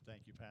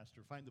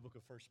Pastor. Find the book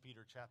of 1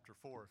 Peter chapter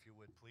 4, if you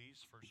would,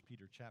 please. 1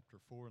 Peter chapter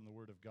 4 in the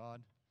Word of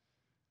God.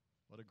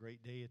 What a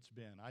great day it's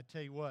been. I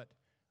tell you what,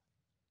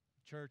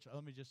 church,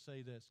 let me just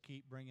say this.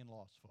 Keep bringing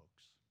lost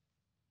folks.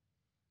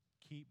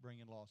 Keep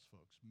bringing lost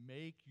folks.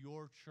 Make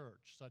your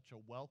church such a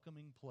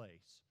welcoming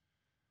place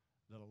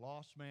that a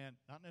lost man,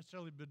 not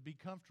necessarily would be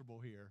comfortable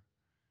here,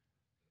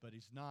 but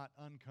he's not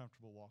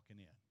uncomfortable walking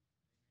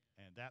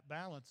in. And that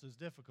balance is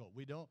difficult.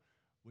 We don't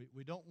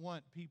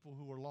want people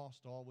who are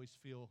lost to always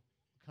feel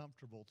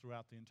comfortable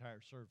throughout the entire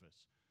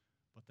service,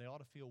 but they ought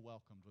to feel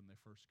welcomed when they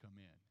first come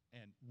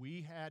in. And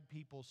we had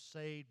people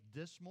saved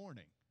this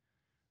morning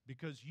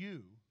because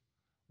you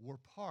were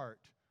part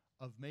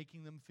of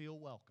making them feel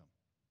welcome.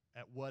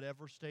 At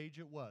whatever stage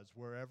it was,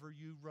 wherever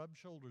you rubbed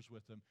shoulders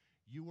with them,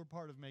 you were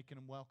part of making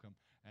them welcome.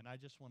 And I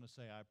just want to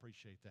say I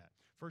appreciate that.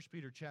 1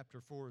 Peter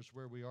chapter 4 is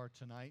where we are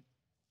tonight.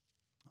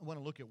 I want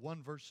to look at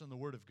one verse in the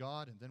Word of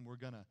God, and then we're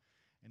going to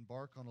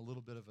embark on a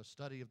little bit of a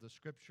study of the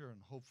Scripture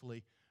and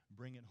hopefully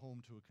bring it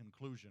home to a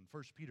conclusion.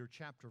 1 Peter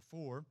chapter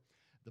 4,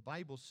 the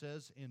Bible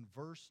says in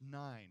verse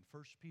 9,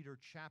 1 Peter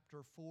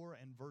chapter 4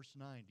 and verse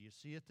 9. Do you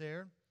see it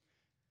there?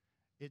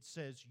 It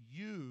says,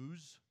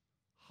 use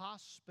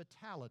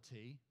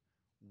hospitality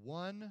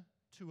one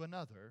to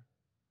another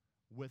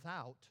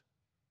without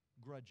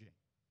grudging.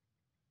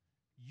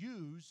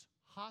 Use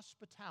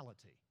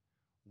hospitality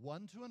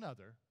one to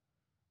another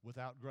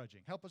without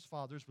grudging. Help us,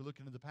 Father, as we look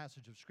into the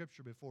passage of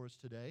Scripture before us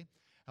today.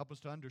 Help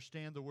us to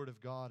understand the Word of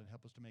God and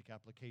help us to make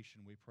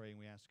application, we pray, and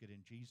we ask it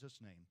in Jesus'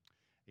 name.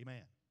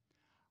 Amen.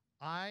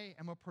 I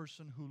am a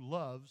person who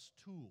loves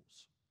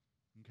tools,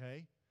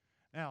 okay?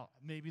 Now,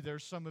 maybe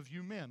there's some of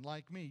you men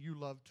like me, you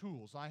love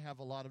tools. I have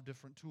a lot of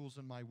different tools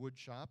in my wood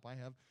shop. I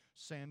have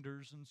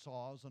sanders and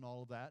saws and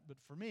all of that. But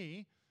for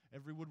me,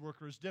 every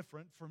woodworker is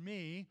different. For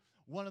me,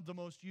 one of the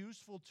most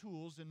useful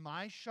tools in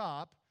my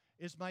shop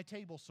is my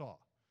table saw.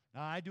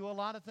 Now, I do a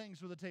lot of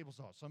things with a table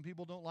saw. Some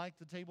people don't like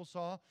the table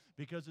saw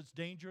because it's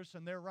dangerous,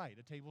 and they're right.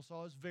 A table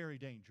saw is very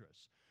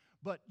dangerous.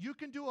 But you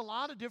can do a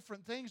lot of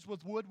different things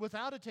with wood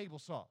without a table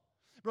saw.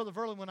 Brother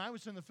Verlin, when I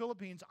was in the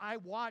Philippines, I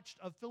watched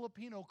a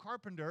Filipino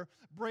carpenter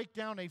break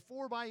down a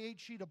 4x8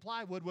 sheet of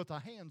plywood with a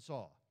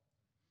handsaw.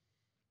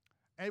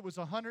 It was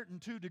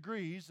 102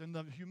 degrees, and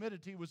the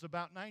humidity was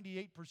about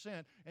 98%,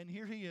 and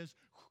here he is.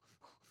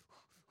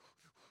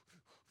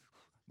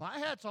 My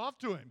hat's off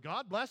to him.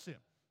 God bless him.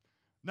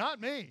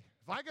 Not me.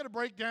 If I got to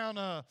break down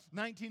a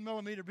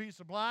 19-millimeter piece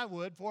of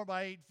plywood,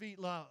 4x8 feet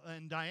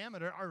in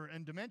diameter or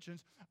in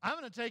dimensions, I'm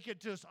going to take it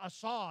to a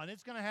saw, and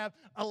it's going to have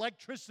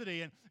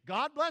electricity. And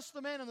God bless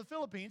the man in the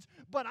Philippines,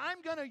 but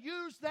I'm going to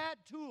use that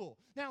tool.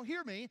 Now,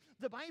 hear me.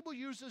 The Bible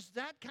uses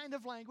that kind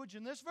of language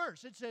in this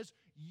verse. It says,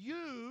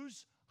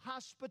 use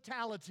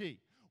hospitality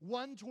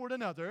one toward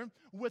another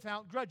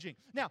without grudging.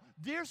 Now,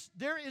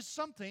 there is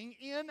something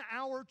in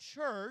our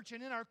church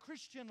and in our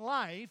Christian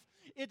life.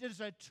 It is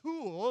a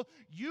tool.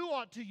 You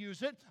ought to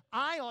use it.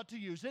 I ought to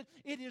use it.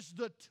 It is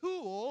the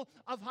tool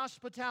of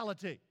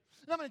hospitality.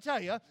 And I'm going to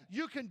tell you,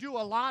 you can do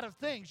a lot of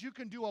things. You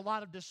can do a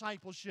lot of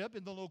discipleship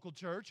in the local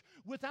church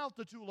without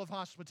the tool of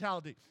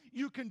hospitality.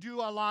 You can do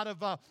a lot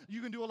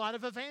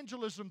of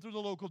evangelism through the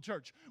local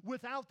church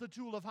without the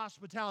tool of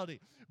hospitality.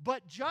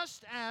 But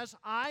just as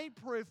I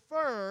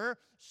prefer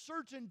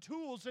certain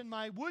tools in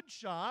my wood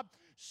shop,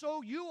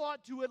 so you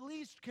ought to at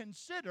least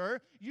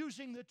consider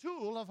using the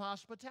tool of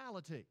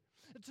hospitality.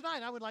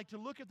 Tonight, I would like to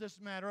look at this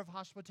matter of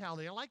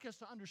hospitality. I'd like us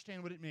to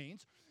understand what it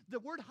means. The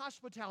word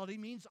hospitality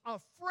means a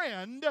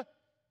friend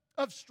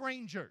of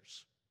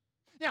strangers.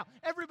 Now,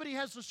 everybody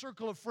has a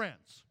circle of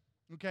friends,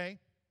 okay?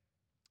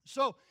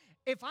 So,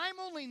 if I'm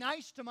only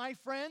nice to my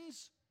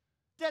friends,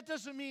 that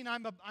doesn't mean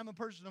I'm a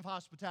person of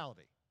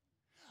hospitality.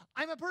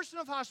 I'm a person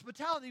of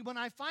hospitality when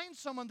I find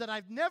someone that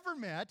I've never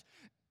met,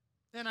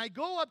 and I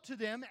go up to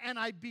them, and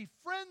I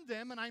befriend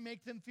them, and I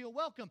make them feel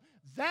welcome.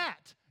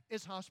 That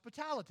is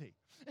hospitality.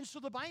 And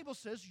so the Bible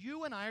says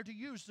you and I are to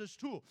use this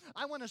tool.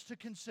 I want us to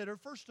consider,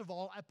 first of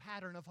all, a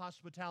pattern of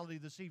hospitality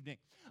this evening.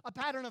 A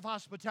pattern of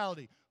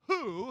hospitality.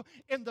 Who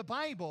in the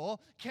Bible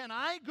can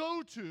I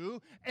go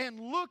to and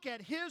look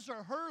at his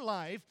or her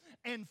life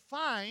and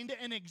find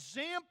an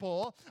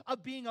example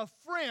of being a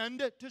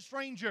friend to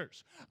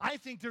strangers? I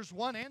think there's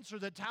one answer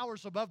that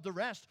towers above the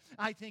rest.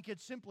 I think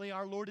it's simply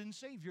our Lord and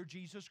Savior,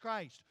 Jesus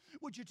Christ.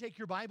 Would you take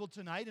your Bible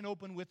tonight and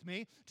open with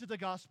me to the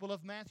Gospel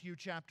of Matthew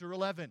chapter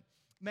 11.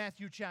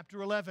 Matthew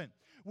chapter 11.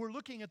 We're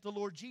looking at the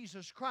Lord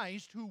Jesus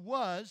Christ, who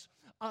was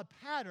a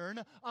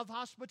pattern of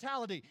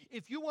hospitality.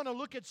 If you want to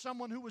look at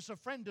someone who was a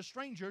friend to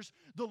strangers,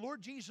 the Lord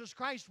Jesus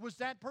Christ was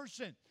that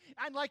person.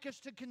 I'd like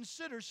us to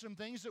consider some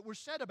things that were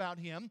said about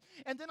him,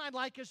 and then I'd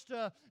like us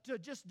to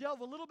just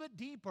delve a little bit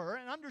deeper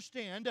and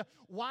understand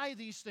why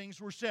these things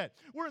were said.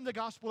 We're in the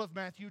Gospel of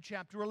Matthew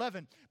chapter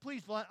 11.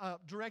 Please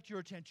direct your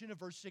attention to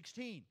verse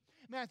 16.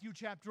 Matthew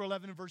chapter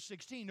 11 and verse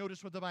 16,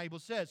 notice what the Bible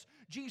says.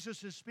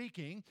 Jesus is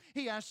speaking.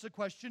 He asks the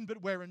question,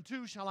 but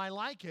whereunto shall I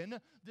liken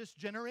this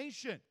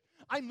generation?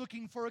 I'm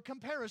looking for a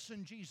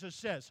comparison, Jesus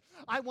says.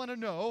 I want to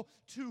know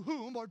to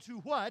whom or to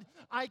what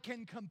I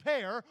can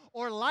compare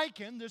or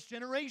liken this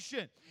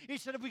generation. He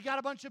said, if we got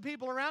a bunch of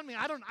people around me,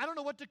 I don't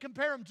know what to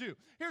compare them to.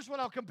 Here's what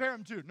I'll compare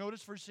them to.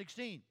 Notice verse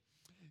 16.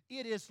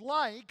 It is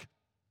like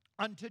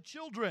unto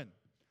children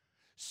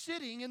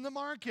sitting in the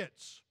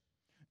markets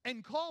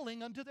and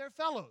calling unto their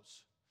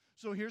fellows.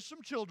 So here's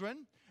some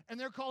children, and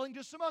they're calling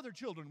to some other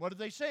children. What are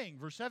they saying?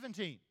 Verse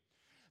 17.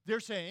 They're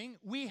saying,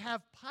 we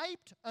have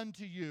piped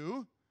unto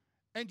you,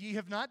 and ye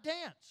have not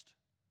danced.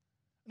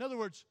 In other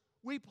words,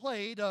 we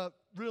played a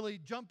really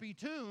jumpy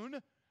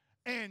tune,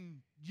 and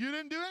you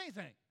didn't do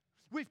anything.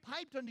 We've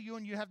piped unto you,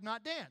 and you have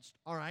not danced.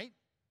 All right.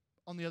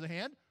 On the other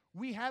hand,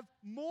 we have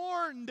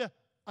mourned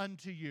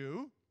unto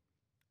you,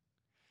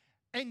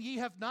 and ye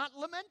have not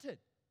lamented.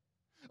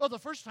 Oh, the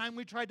first time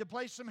we tried to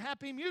play some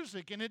happy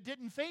music and it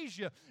didn't faze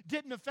you,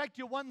 didn't affect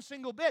you one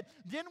single bit.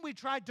 Then we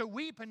tried to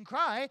weep and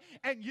cry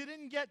and you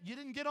didn't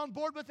get on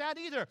board with that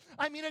either.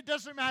 I mean, it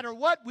doesn't matter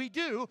what we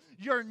do.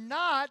 You're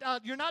not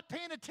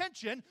paying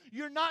attention.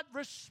 You're not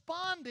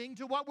responding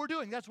to what we're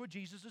doing. That's what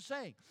Jesus is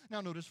saying.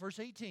 Now notice verse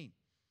 18.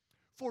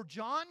 For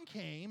John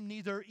came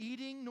neither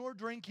eating nor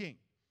drinking.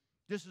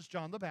 This is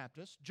John the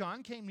Baptist.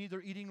 John came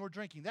neither eating nor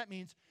drinking. That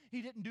means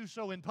he didn't do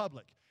so in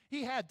public.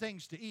 He had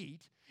things to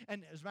eat,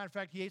 and as a matter of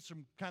fact, he ate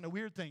some kind of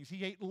weird things.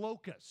 He ate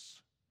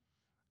locusts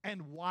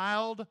and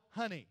wild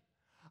honey.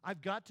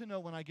 I've got to know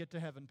when I get to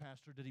heaven,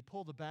 Pastor, did he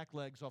pull the back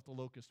legs off the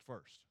locust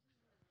first?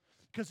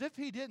 Because if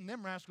he didn't,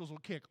 them rascals will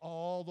kick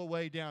all the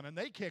way down, and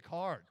they kick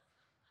hard.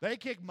 They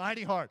kick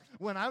mighty hard.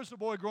 When I was a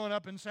boy growing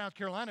up in South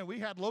Carolina, we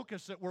had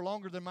locusts that were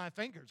longer than my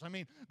fingers. I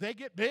mean, they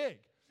get big.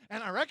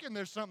 And I reckon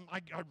there's some,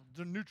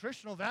 the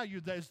nutritional value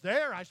that is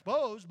there, I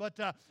suppose. But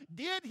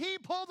did he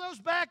pull those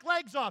back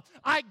legs off?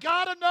 I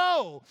got to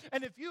know.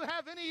 And if you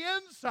have any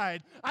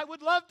insight, I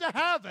would love to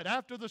have it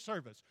after the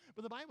service.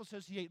 But the Bible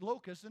says he ate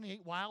locusts and he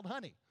ate wild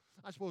honey.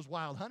 I suppose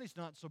wild honey's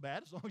not so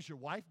bad as long as your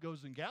wife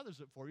goes and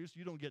gathers it for you so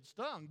you don't get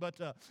stung. But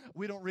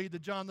we don't read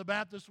that John the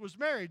Baptist was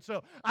married,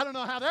 so I don't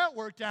know how that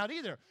worked out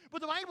either.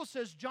 But the Bible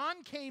says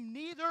John came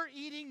neither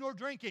eating nor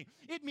drinking.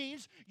 It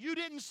means you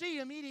didn't see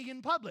him eating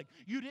in public.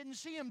 You didn't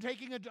see him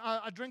taking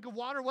a drink of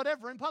water,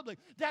 whatever, in public.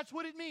 That's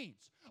what it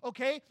means,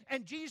 okay?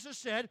 And Jesus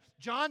said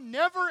John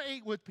never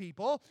ate with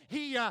people.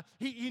 He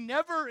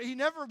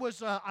never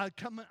was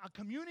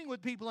communing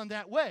with people in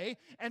that way.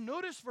 And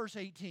notice verse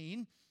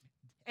 18.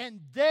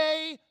 And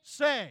they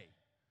say,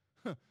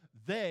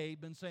 they've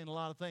been saying a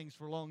lot of things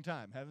for a long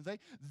time, haven't they?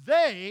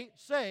 They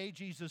say,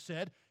 Jesus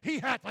said, he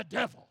hath a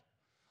devil.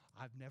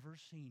 I've never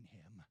seen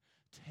him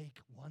take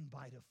one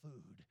bite of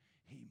food.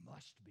 He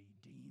must be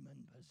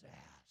demon-possessed.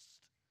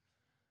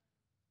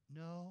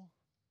 No,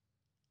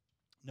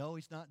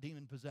 he's not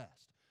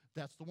demon-possessed.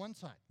 That's the one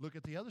side. Look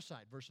at the other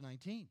side, verse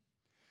 19.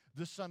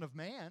 The Son of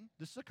Man,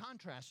 this is a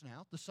contrast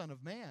now, the Son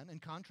of Man, in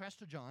contrast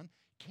to John,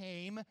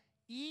 came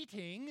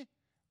eating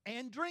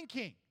and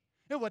drinking.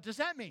 Now, what does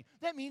that mean?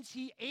 That means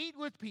he ate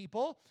with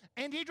people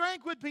and he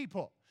drank with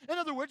people. In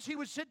other words, he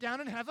would sit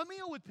down and have a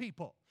meal with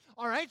people.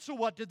 All right, so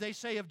what did they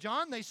say of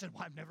John? They said,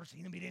 well, I've never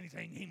seen him eat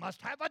anything. He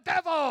must have a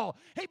devil.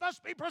 He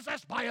must be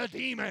possessed by a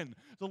demon.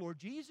 The Lord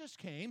Jesus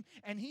came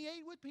and he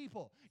ate with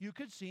people. You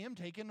could see him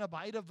taking a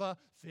bite of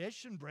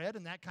fish and bread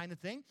and that kind of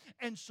thing.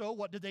 And so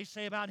what did they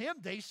say about him?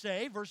 They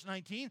say, verse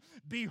 19,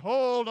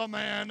 behold a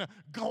man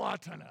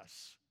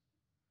gluttonous.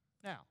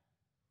 Now,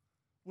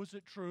 was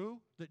it true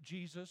that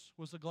Jesus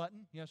was a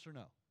glutton? Yes or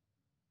no?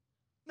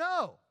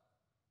 No.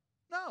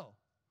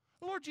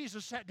 The Lord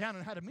Jesus sat down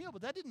and had a meal,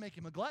 but that didn't make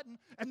him a glutton.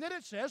 And then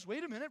it says,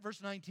 wait a minute,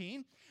 verse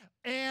 19,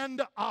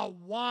 and a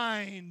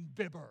wine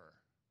bibber.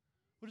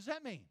 What does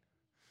that mean?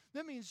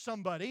 That means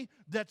somebody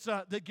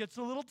that gets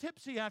a little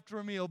tipsy after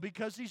a meal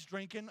because he's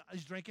drinking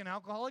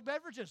alcoholic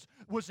beverages.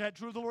 Was that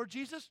true of the Lord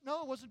Jesus?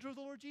 No, it wasn't true of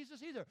the Lord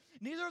Jesus either.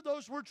 Neither of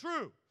those were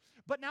true.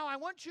 But now I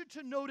want you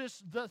to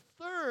notice the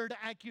third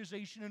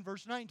accusation in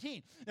verse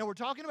 19. Now we're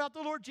talking about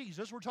the Lord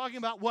Jesus. We're talking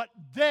about what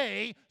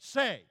they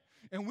say.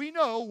 And we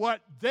know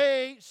what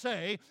they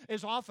say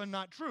is often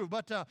not true.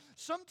 But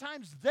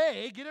sometimes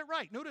they get it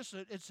right. Notice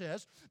it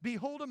says,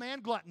 behold a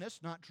man gluttonous,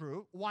 not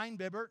true. Wine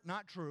bibber,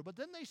 not true. But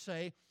then they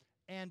say,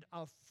 and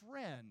a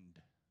friend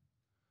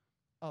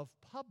of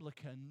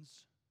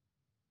publicans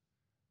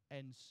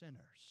and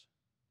sinners.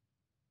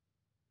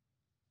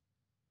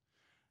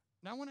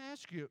 Now I want to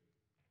ask you,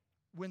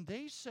 when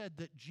they said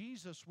that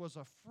Jesus was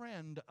a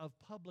friend of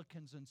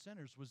publicans and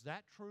sinners, was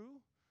that true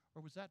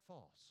or was that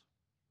false?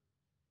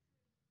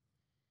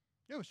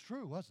 It was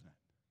true, wasn't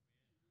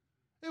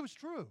it? It was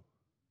true.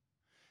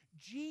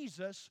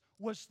 Jesus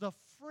was the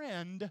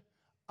friend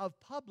of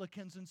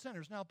publicans and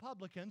sinners. Now,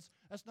 publicans,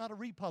 that's not a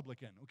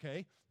republican,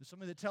 okay? It's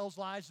somebody that tells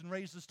lies and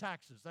raises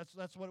taxes.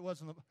 That's what it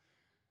was in the...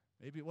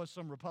 Maybe it was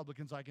some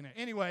Republicans I can.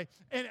 Anyway,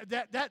 and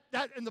that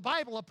in the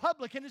Bible, a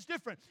publican is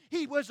different.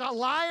 He was a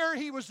liar.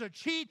 He was a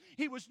cheat.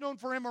 He was known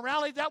for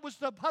immorality. That was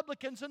the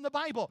publicans in the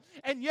Bible.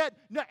 And yet,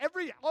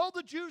 all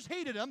the Jews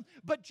hated him,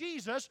 but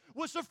Jesus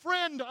was a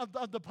friend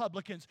of the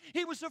publicans.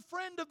 He was a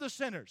friend of the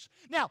sinners.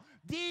 Now,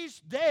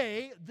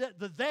 they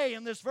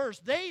in this verse,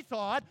 they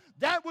thought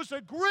that was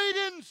a great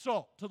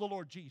insult to the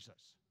Lord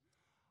Jesus.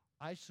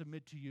 I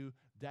submit to you,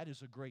 that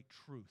is a great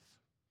truth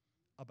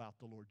about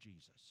the Lord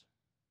Jesus.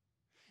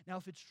 Now,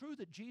 if it's true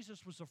that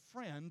Jesus was a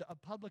friend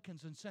of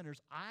publicans and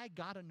sinners, I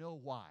got to know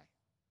why.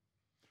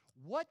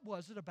 What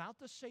was it about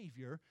the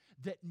Savior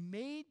that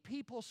made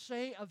people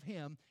say of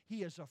him,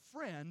 he is a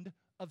friend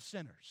of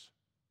sinners?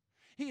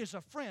 He is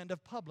a friend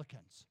of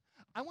publicans.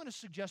 I want to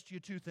suggest to you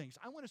two things.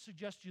 I want to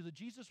suggest to you that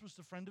Jesus was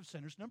the friend of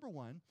sinners, number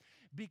one,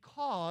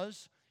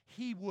 because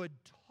he would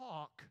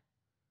talk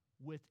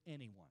with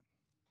anyone.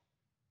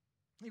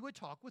 He would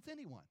talk with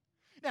anyone.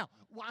 Now,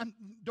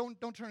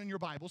 don't turn in your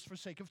Bibles for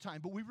sake of time,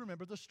 but we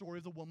remember the story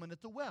of the woman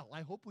at the well.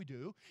 I hope we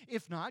do.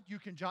 If not, you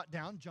can jot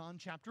down John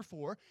chapter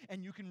 4,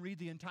 and you can read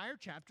the entire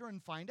chapter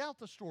and find out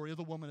the story of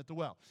the woman at the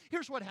well.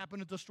 Here's what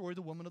happened at the story of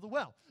the woman at the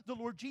well. The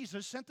Lord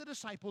Jesus sent the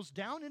disciples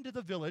down into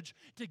the village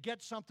to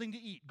get something to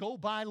eat. Go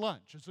buy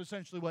lunch is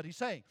essentially what he's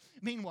saying.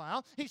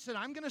 Meanwhile, he said,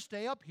 I'm going to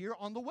stay up here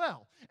on the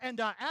well. And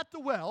at the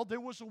well,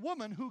 there was a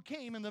woman who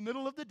came in the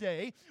middle of the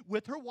day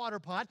with her water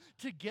pot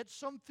to get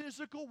some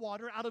physical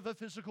water out of a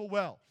physical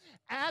well.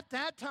 At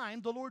that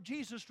time, the Lord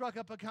Jesus struck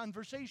up a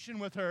conversation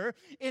with her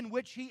in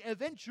which he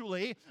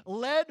eventually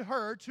led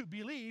her to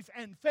belief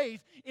and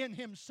faith in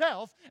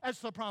himself as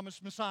the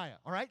promised Messiah.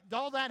 All right?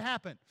 All that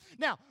happened.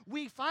 Now,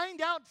 we find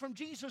out from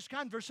Jesus'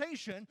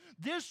 conversation,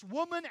 this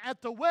woman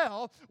at the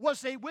well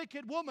was a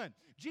wicked woman.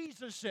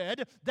 Jesus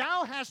said,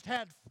 thou hast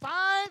had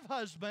 5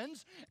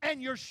 husbands,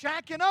 and you're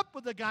shacking up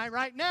with a guy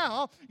right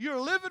now.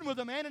 You're living with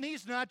a man, and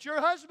he's not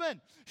your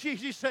husband.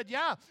 She said,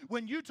 yeah,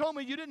 when you told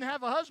me you didn't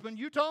have a husband,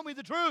 you told me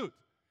the truth.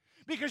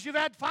 Because you've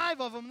had 5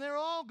 of them, they're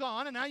all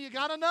gone, and now you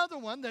got another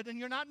one, and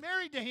you're not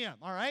married to him,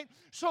 all right?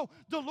 So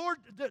the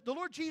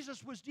Lord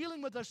Jesus was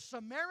dealing with a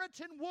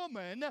Samaritan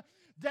woman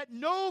that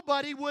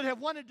nobody would have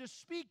wanted to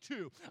speak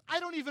to. I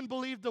don't even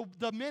believe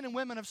the men and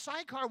women of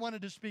Sychar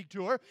wanted to speak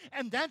to her,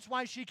 and that's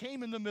why she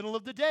came in the middle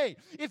of the day.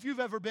 If you've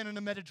ever been in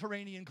a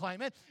Mediterranean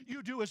climate,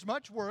 you do as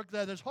much work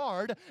that is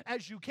hard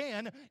as you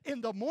can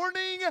in the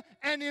morning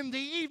and in the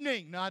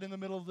evening, not in the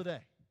middle of the day.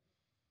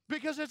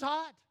 Because it's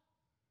hot.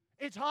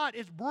 It's hot.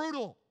 It's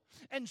brutal.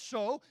 And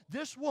so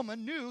this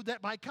woman knew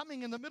that by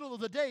coming in the middle of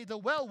the day, the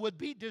well would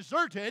be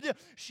deserted.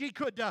 She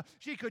could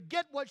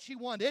get what she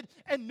wanted,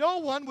 and no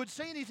one would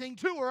say anything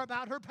to her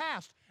about her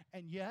past.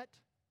 And yet,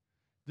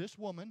 this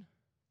woman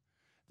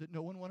that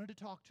no one wanted to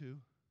talk to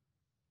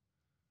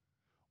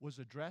was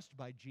addressed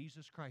by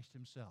Jesus Christ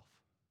himself.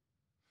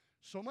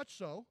 So much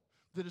so,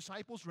 the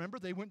disciples, remember,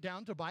 they went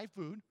down to buy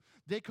food.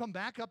 They come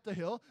back up the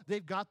hill.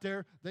 They've got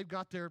their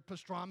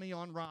pastrami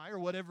on rye or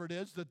whatever it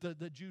is that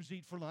the Jews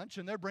eat for lunch,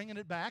 and they're bringing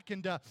it back,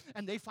 and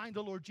they find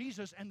the Lord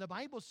Jesus, and the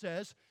Bible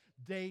says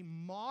they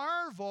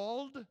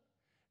marveled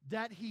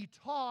that he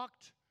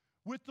talked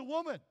with the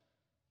woman.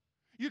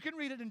 You can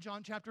read it in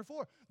John chapter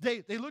 4.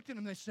 They looked at him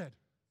and they said,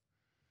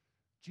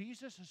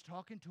 Jesus is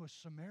talking to a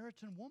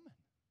Samaritan woman.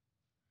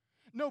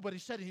 Nobody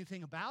said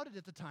anything about it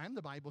at the time,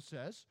 the Bible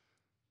says.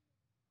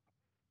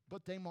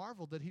 But they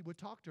marveled that he would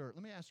talk to her.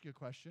 Let me ask you a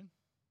question.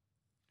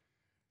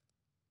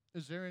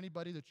 Is there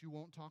anybody that you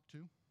won't talk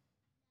to?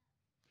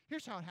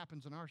 Here's how it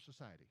happens in our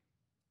society.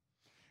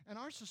 In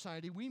our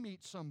society, we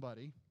meet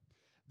somebody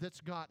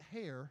that's got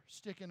hair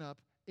sticking up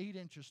 8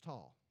 inches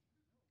tall.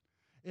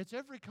 It's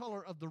every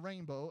color of the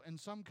rainbow and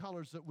some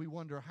colors that we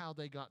wonder how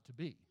they got to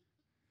be.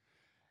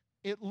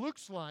 It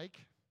looks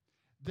like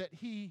that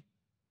he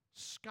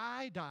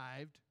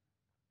skydived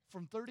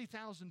from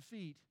 30,000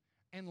 feet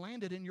and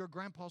landed in your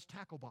grandpa's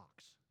tackle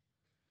box,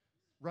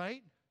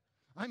 right?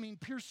 I mean,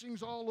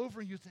 piercings all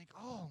over, and you think,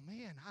 oh,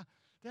 man,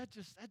 that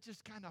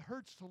just kind of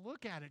hurts to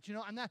look at it, you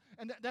know,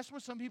 and that's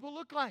what some people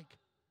look like.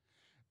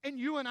 And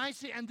you and I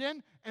see, and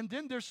then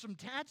there's some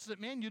tats that,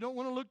 man, you don't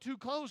want to look too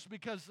close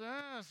because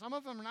some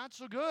of them are not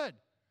so good.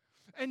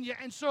 And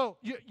so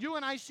you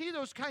and I see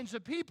those kinds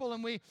of people,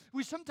 and we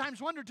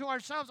sometimes wonder to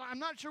ourselves, I'm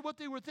not sure what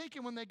they were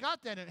thinking when they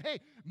got that. And hey,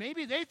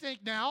 maybe they think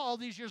now, all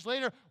these years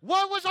later,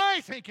 what was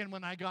I thinking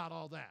when I got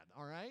all that,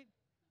 all right?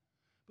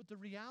 But the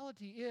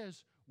reality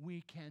is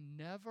we can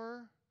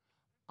never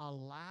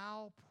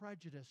allow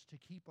prejudice to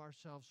keep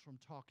ourselves from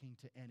talking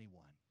to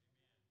anyone.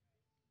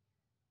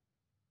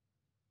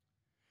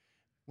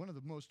 One of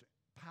the most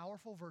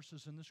powerful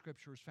verses in the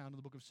Scripture is found in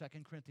the book of 2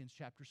 Corinthians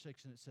chapter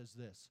 6, and it says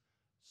this,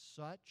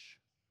 such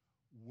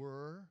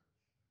were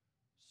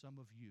some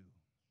of you.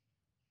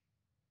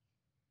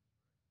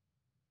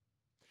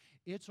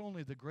 It's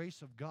only the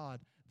grace of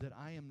God that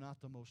I am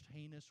not the most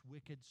heinous,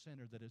 wicked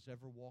sinner that has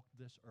ever walked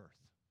this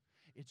earth.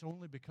 It's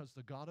only because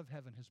the God of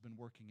heaven has been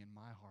working in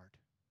my heart.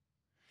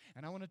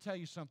 And I want to tell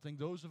you something.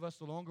 Those of us,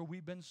 the longer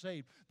we've been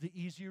saved, the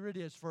easier it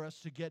is for us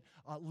to get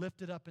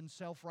lifted up in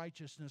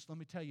self-righteousness. Let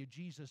me tell you,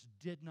 Jesus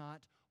did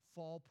not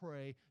fall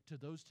prey to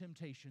those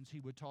temptations, he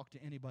would talk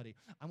to anybody.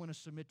 I want to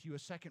submit to you a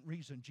second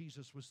reason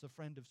Jesus was the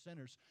friend of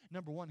sinners.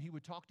 Number one, he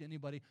would talk to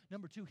anybody.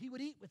 Number two, he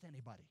would eat with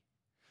anybody.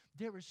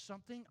 There is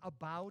something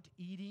about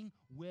eating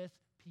with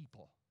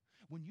people.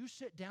 When you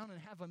sit down and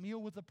have a meal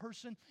with a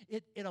person,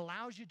 it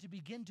allows you to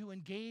begin to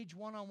engage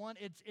one-on-one.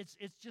 It's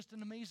just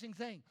an amazing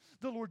thing.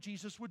 The Lord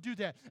Jesus would do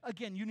that.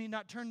 Again, you need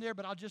not turn there,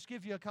 but I'll just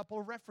give you a couple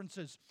of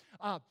references.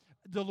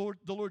 The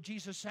Lord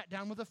Jesus sat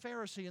down with a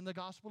Pharisee in the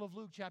Gospel of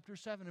Luke, chapter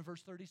 7 and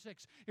verse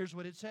 36. Here's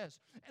what it says.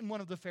 And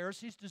one of the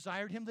Pharisees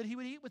desired him that he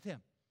would eat with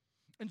him.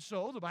 And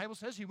so the Bible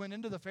says he went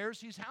into the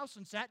Pharisee's house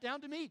and sat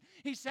down to meat.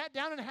 He sat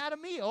down and had a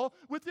meal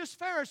with this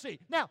Pharisee.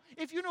 Now,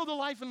 if you know the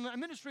life and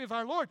ministry of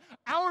our Lord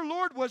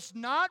was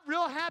not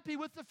real happy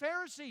with the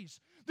Pharisees.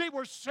 They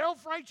were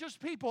self-righteous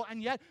people,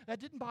 and yet that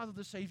didn't bother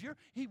the Savior.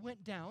 He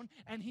went down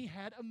and he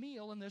had a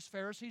meal in this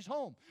Pharisee's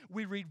home.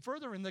 We read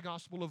further in the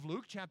Gospel of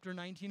Luke, chapter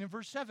 19 and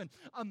verse 7,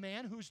 a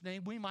man whose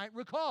name we might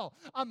recall,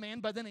 a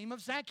man by the name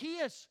of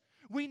Zacchaeus.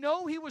 We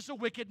know he was a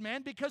wicked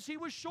man because he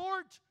was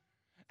short.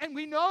 And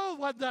we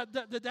know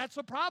that's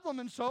a problem.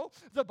 And so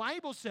the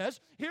Bible says,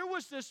 here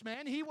was this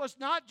man. He was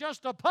not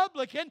just a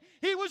publican.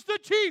 He was the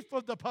chief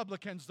of the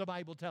publicans, the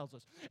Bible tells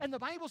us. And the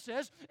Bible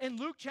says in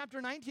Luke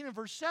chapter 19 and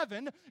verse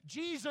 7,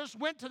 Jesus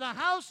went to the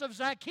house of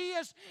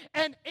Zacchaeus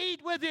and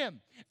ate with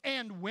him.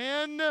 And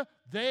when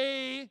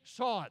they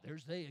saw it,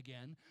 there's they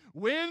again,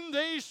 when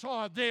they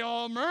saw it, they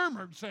all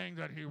murmured, saying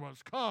that he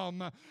was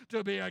come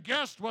to be a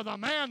guest with a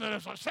man that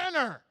is a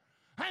sinner.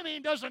 I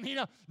mean, doesn't he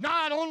know?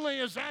 Not only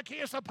is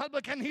Zacchaeus a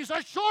publican, he's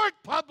a short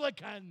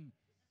publican.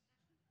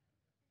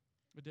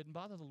 It didn't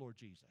bother the Lord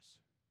Jesus.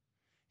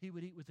 He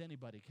would eat with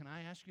anybody. Can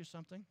I ask you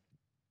something?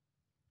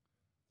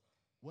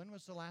 When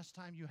was the last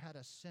time you had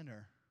a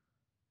sinner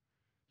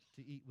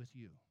to eat with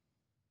you?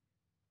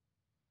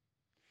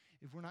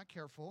 If we're not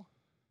careful,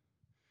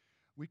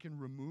 we can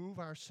remove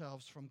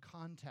ourselves from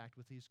contact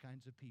with these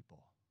kinds of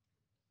people.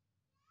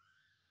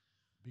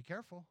 Be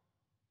careful.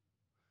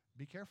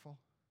 Be careful.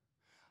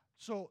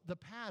 So the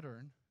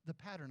pattern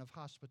of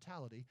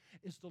hospitality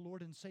is the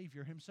Lord and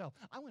Savior himself.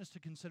 I want us to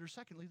consider,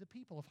 secondly, the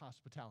people of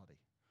hospitality.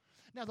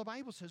 Now, the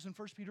Bible says in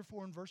 1 Peter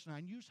 4 and verse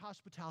 9, use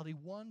hospitality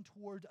one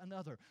toward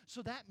another.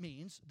 So that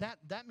means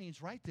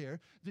right there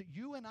that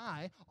you and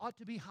I ought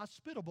to be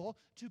hospitable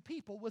to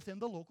people within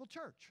the local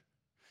church.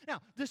 Now,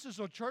 this is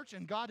a church,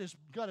 and God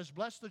has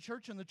blessed the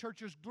church, and the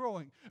church is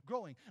growing.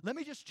 Let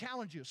me just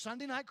challenge you.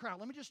 Sunday night crowd,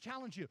 let me just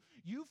challenge you.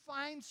 You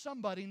find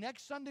somebody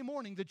next Sunday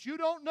morning that you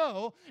don't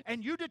know,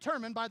 and you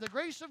determine by the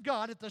grace of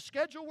God, if the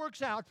schedule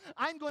works out,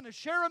 I'm going to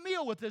share a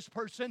meal with this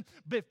person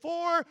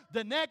before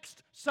the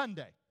next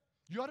Sunday.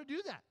 You ought to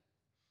do that.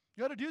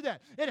 You ought to do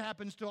that. It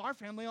happens to our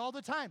family all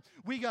the time.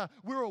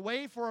 We're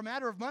away for a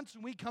matter of months,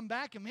 and we come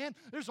back, and man,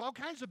 there's all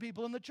kinds of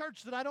people in the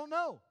church that I don't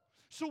know.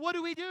 So what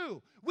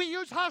do? We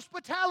use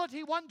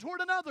hospitality one toward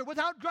another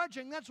without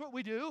grudging. That's what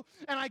we do.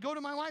 And I go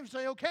to my wife and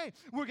say, okay,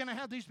 we're going to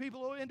have these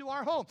people into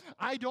our home.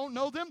 I don't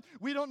know them.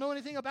 We don't know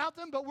anything about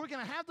them, but we're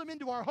going to have them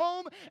into our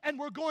home, and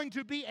we're going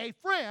to be a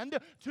friend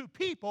to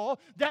people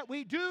that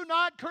we do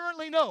not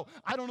currently know.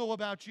 I don't know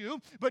about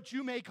you, but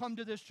you may come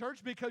to this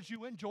church because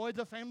you enjoy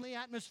the family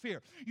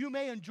atmosphere. You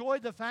may enjoy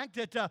the fact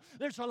that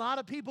there's a lot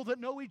of people that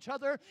know each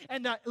other.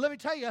 And let me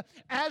tell you,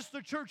 as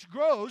the church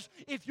grows,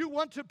 if you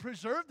want to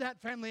preserve that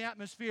family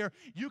atmosphere,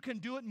 you can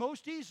do it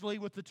most easily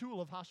with the tool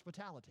of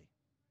hospitality.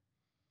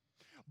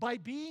 By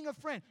being a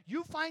friend,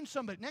 you find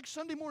somebody, next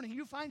Sunday morning,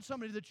 you find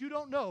somebody that you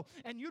don't know,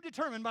 and you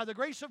determine by the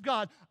grace of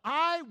God,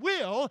 I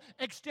will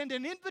extend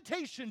an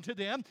invitation to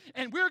them,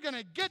 and we're going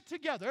to get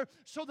together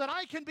so that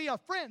I can be a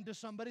friend to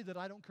somebody that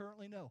I don't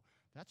currently know.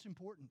 That's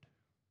important.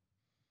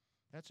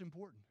 That's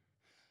important.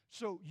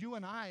 So you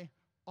and I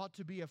ought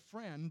to be a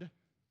friend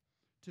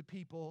to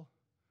people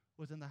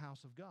within the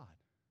house of God.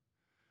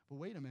 But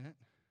wait a minute.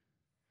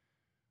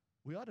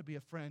 We ought to be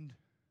a friend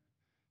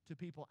to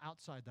people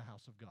outside the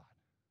house of God.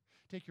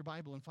 Take your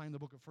Bible and find the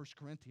book of 1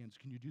 Corinthians.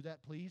 Can you do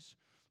that, please?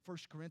 1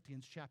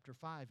 Corinthians chapter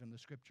 5 in the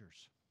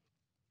Scriptures.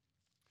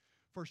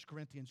 1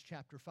 Corinthians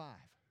chapter 5.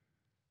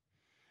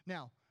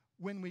 Now,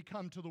 when we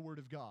come to the Word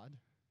of God,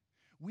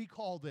 we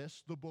call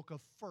this the book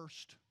of 1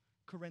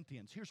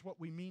 Corinthians. Here's what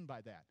we mean by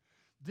that.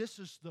 This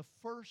is the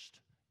first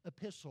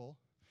epistle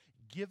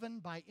given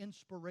by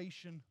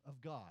inspiration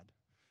of God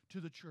to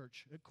the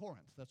church at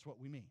Corinth. That's what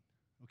we mean,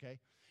 okay?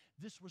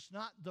 This was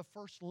not the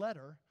first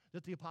letter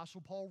that the Apostle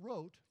Paul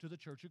wrote to the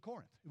church at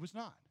Corinth. It was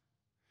not.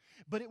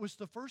 But it was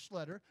the first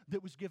letter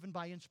that was given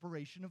by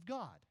inspiration of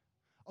God.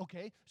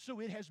 Okay, so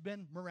it has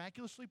been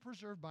miraculously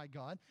preserved by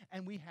God,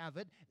 and we have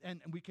it,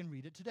 and we can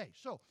read it today.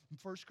 So, in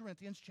 1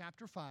 Corinthians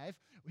chapter 5,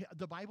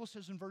 the Bible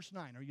says in verse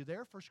 9, are you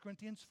there? 1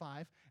 Corinthians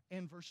 5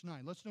 and verse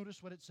 9. Let's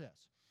notice what it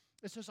says.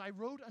 It says, I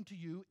wrote unto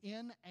you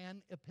in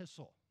an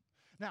epistle.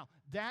 Now,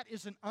 that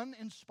is an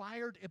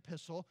uninspired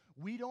epistle.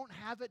 We don't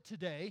have it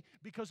today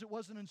because it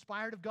wasn't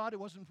inspired of God, it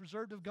wasn't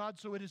preserved of God,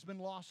 so it has been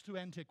lost to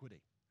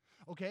antiquity.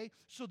 Okay,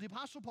 so the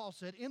Apostle Paul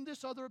said, in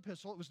this other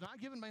epistle, it was not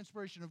given by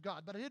inspiration of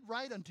God, but I did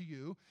write unto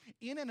you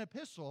in an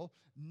epistle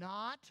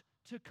not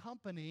to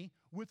company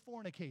with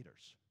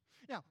fornicators.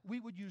 Now, we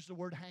would use the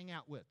word hang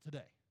out with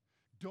today.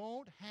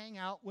 Don't hang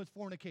out with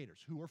fornicators.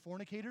 Who are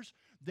fornicators?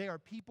 They are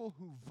people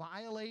who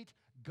violate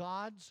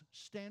God's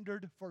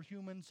standard for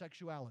human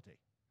sexuality.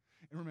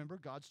 And remember,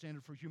 God's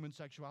standard for human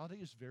sexuality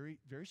is very,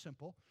 very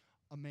simple.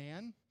 A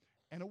man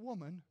and a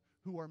woman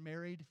who are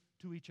married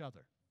to each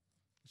other.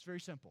 It's very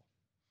simple.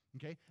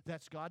 Okay?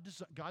 That's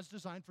God's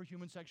design for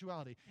human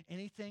sexuality.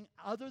 Anything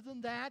other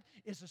than that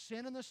is a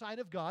sin in the sight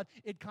of God.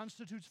 It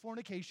constitutes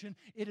fornication.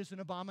 It is an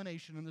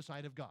abomination in the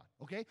sight of God.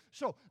 Okay?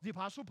 So, the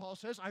Apostle Paul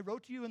says, I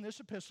wrote to you in this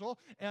epistle,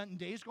 and in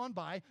days gone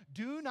by,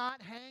 do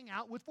not hang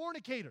out with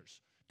fornicators.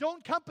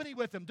 Don't company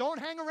with them. Don't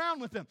hang around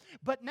with them.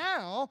 But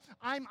now,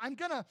 I'm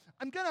gonna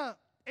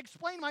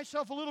explain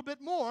myself a little bit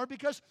more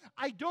because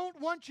I don't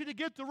want you to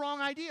get the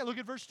wrong idea. Look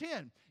at verse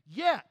 10.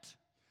 Yet,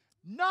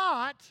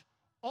 not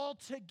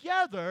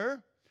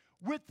altogether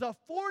with the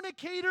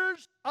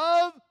fornicators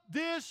of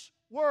this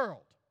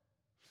world.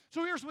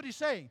 So here's what he's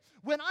saying.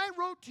 When I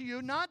wrote to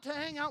you not to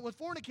hang out with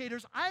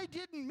fornicators, I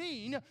didn't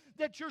mean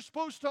that you're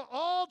supposed to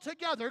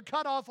altogether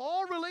cut off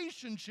all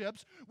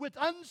relationships with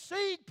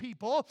unsaved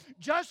people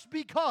just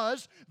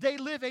because they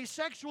live a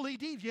sexually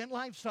deviant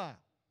lifestyle.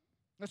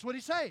 That's what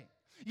he's saying.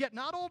 Yet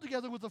not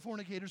altogether with the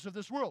fornicators of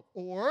this world.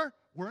 Or,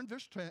 we're in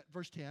verse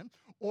 10,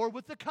 or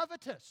with the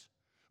covetous.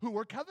 Who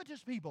were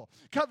covetous people.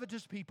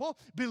 Covetous people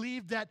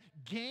believe that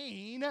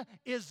gain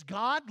is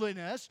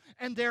godliness,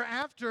 and they're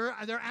after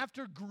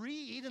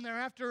greed, and they're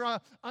after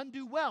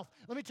undue wealth.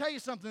 Let me tell you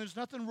something. There's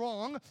nothing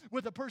wrong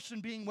with a person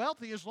being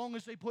wealthy as long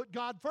as they put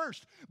God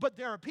first. But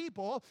there are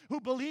people who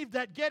believe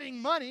that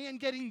getting money and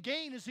getting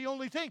gain is the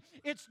only thing.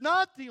 It's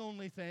not the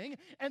only thing,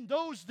 and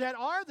those that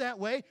are that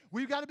way,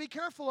 we've got to be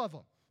careful of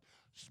them.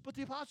 But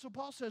the Apostle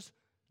Paul says,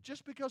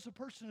 just because a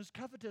person is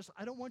covetous,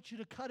 I don't want you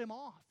to cut him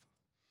off.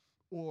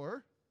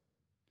 Or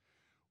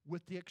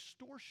with the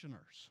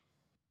extortioners.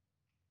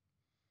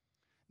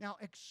 Now,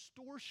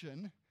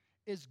 extortion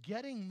is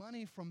getting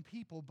money from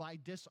people by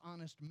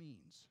dishonest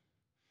means.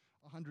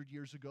 100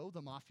 years ago,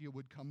 the mafia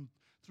would come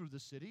through the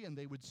city and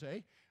they would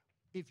say,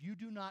 if you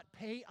do not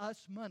pay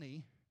us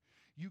money,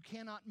 you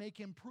cannot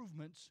make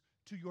improvements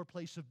to your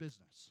place of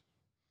business.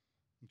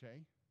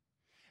 Okay?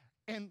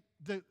 And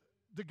the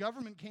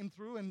government came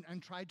through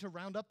and tried to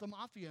round up the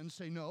mafia and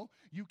say, no,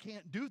 you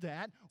can't do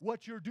that.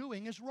 What you're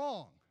doing is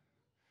wrong.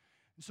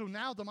 So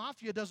now the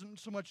mafia doesn't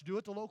so much do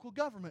it, the local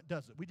government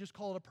does it. We just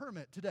call it a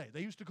permit today.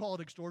 They used to call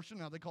it extortion,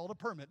 now they call it a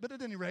permit. But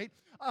at any rate,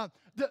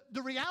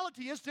 the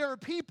reality is there are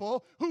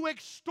people who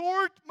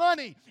extort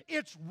money.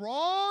 It's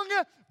wrong,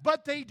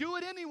 but they do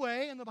it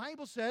anyway. And the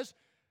Bible says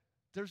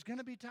there's going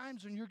to be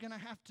times when you're going to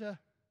have to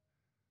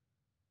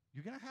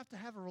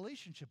have a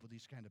relationship with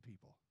these kind of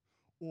people.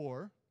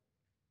 Or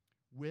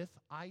with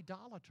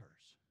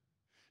idolaters.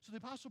 So the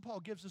Apostle Paul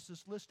gives us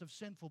this list of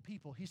sinful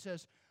people. He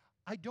says,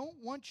 I don't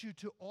want you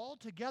to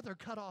altogether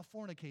cut off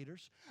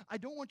fornicators. I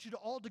don't want you to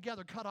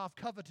altogether cut off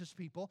covetous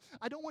people.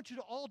 I don't want you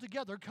to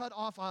altogether cut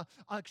off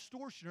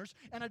extortioners.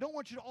 And I don't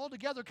want you to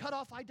altogether cut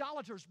off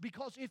idolaters.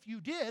 Because if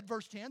you did,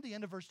 verse 10, the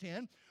end of verse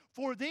 10,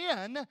 for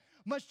then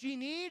must ye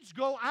needs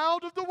go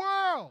out of the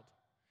world.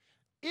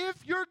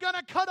 If you're going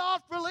to cut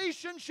off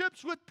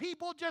relationships with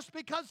people just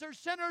because they're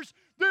sinners,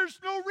 there's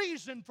no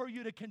reason for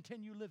you to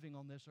continue living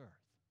on this earth.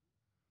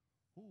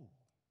 Ooh.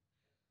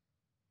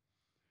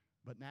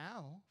 But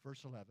now,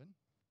 verse 11,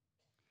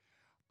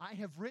 I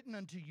have written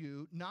unto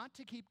you not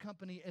to keep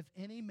company of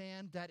any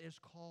man that is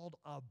called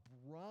a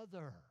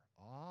brother.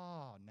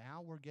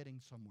 Now we're getting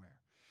somewhere.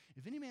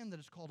 If any man that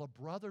is called a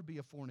brother be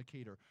a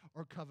fornicator,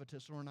 or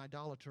covetous, or an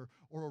idolater,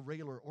 or a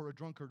railer, or a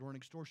drunkard, or an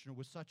extortioner,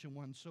 with such an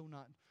one, so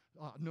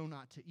know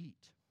not to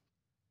eat.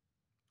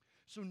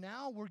 So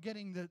now we're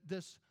getting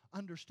this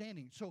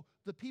understanding. So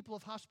the people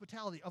of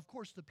hospitality, of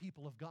course the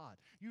people of God,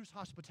 use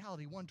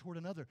hospitality one toward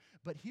another.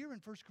 But here in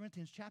 1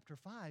 Corinthians chapter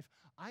 5,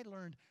 I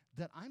learned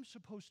that I'm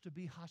supposed to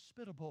be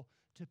hospitable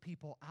to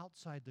people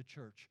outside the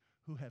church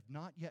who have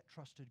not yet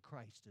trusted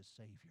Christ as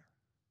Savior.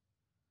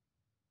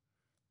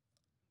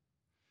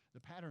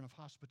 The pattern of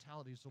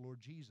hospitality is the Lord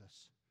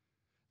Jesus.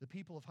 The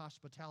people of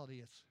hospitality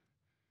is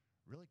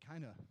really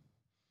kind of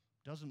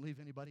doesn't leave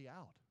anybody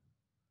out.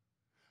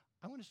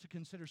 I want us to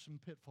consider some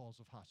pitfalls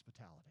of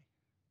hospitality.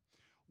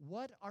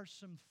 What are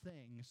some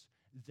things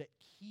that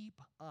keep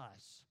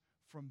us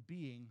from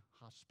being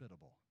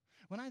hospitable?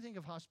 When I think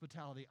of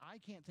hospitality, I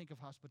can't think of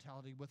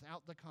hospitality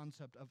without the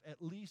concept of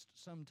at least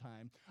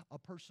sometime a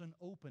person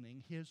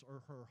opening his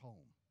or her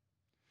home.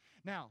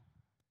 Now,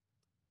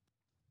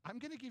 I'm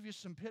going to give you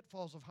some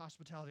pitfalls of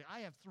hospitality.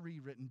 I have 3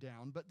 written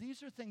down, but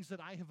these are things that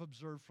I have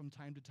observed from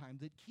time to time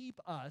that keep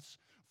us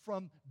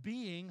from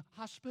being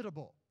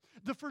hospitable.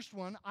 The first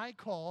one I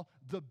call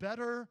the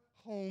better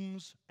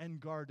homes and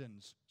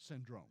gardens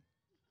syndrome.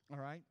 All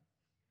right?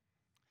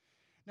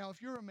 Now,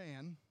 if you're a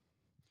man,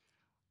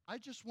 I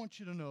just want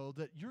you to know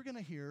that you're going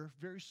to hear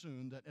very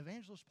soon that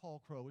Evangelist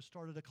Paul Crow has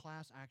started a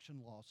class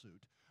action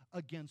lawsuit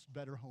against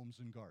Better Homes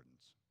and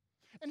Gardens.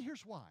 And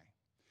here's why.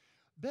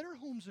 Better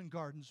Homes and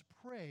Gardens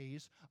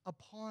preys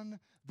upon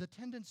the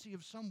tendency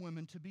of some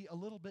women to be a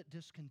little bit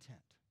discontent.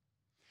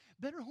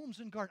 Better Homes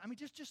and Gardens, I mean,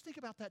 just think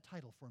about that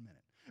title for a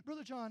minute.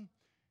 Brother John,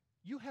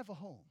 you have a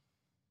home,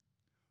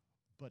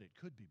 but it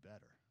could be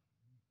better.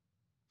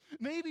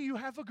 Maybe you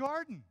have a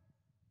garden,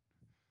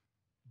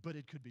 but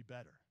it could be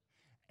better.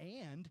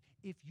 And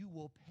if you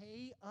will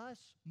pay us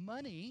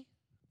money,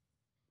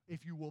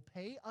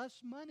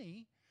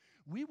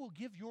 we will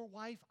give your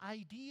wife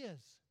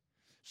ideas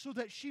so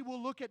that she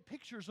will look at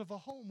pictures of a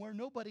home where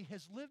nobody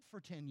has lived for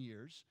 10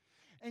 years,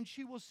 and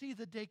she will see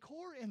the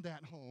decor in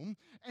that home,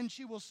 and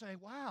she will say,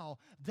 wow,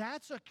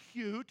 that's a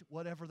cute,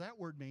 whatever that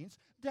word means,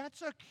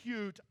 that's a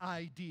cute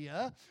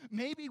idea.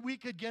 Maybe we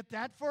could get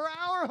that for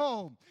our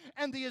home.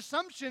 And the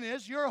assumption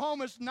is your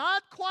home is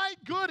not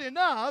quite good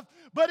enough,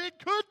 but it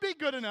could be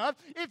good enough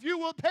if you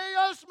will pay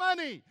us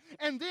money.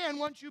 And then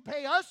once you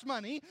pay us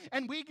money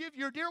and we give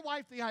your dear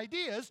wife the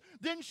ideas,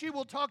 then she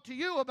will talk to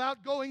you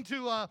about going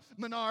to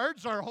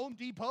Menards or Home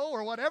Depot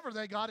or whatever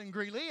they got in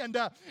Greeley, and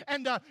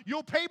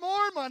you'll pay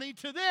more money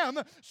to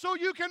them so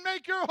you can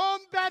make your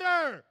home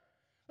better.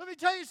 Let me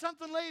tell you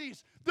something,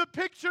 ladies. The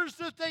pictures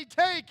that they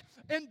take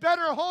in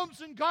Better Homes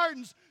and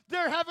Gardens,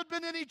 there haven't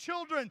been any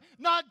children,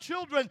 not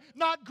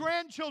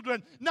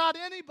grandchildren, not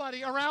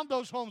anybody around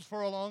those homes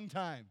for a long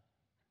time.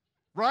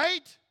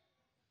 Right?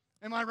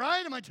 Am I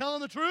right? Am I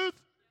telling the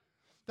truth?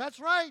 That's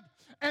right.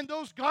 And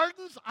those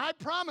gardens, I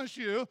promise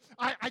you,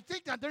 I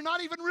think that they're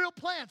not even real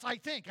plants, I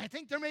think. I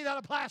think they're made out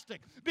of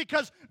plastic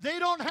because they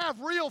don't have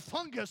real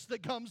fungus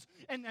that comes,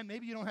 and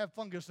maybe you don't have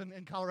fungus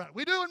in Colorado.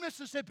 We do in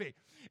Mississippi.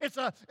 It's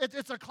a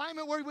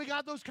climate where we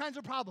got those kinds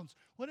of problems.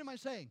 What am I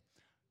saying?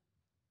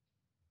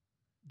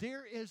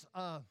 There is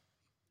a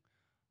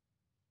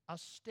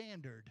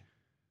standard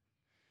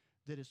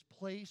that is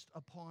placed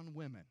upon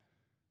women.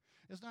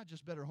 It's not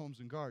just Better Homes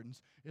and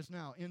Gardens. It's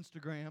now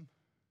Instagram.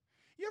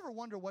 You ever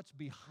wonder what's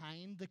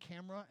behind the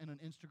camera in an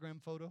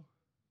Instagram photo?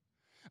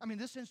 I mean,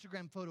 this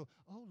Instagram photo,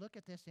 oh, look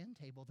at this end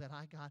table that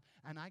I got,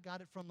 and I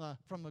got it from the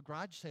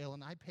garage sale,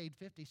 and I paid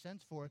 50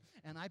 cents for it,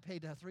 and I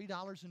paid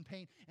 $3 in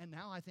paint, and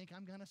now I think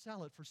I'm going to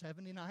sell it for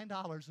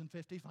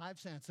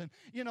 $79.55. And,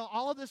 you know,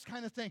 all of this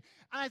kind of thing.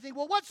 And I think,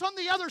 well, what's on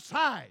the other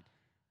side?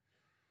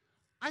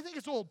 I think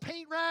it's old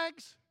paint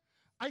rags.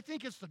 I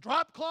think it's the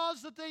drop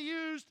cloths that they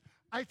used.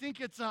 I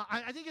think it's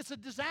a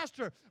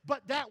disaster.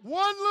 But that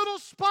one little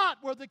spot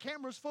where the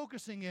camera's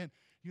focusing in,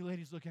 you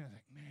ladies look at it and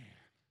think, man,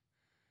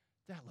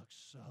 that looks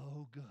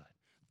so good.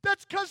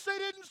 That's because they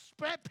didn't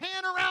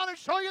pan around and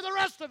show you the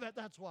rest of it.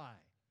 That's why.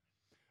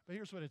 But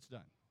here's what it's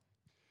done.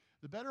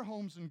 The Better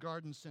Homes and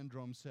Gardens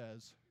syndrome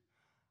says,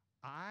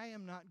 I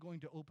am not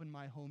going to open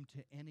my home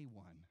to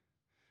anyone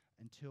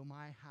until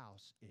my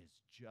house is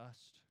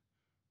just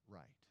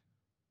right.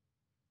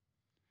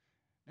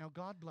 Now,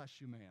 God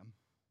bless you, ma'am.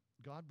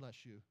 God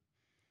bless you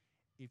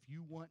if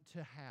you want to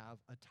have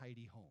a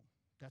tidy home.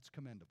 That's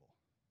commendable.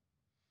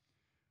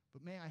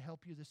 But may I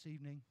help you this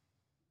evening?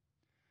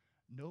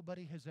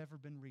 Nobody has ever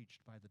been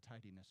reached by the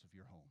tidiness of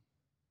your home.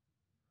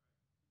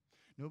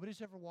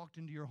 Nobody's ever walked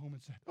into your home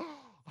and said,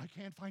 oh, I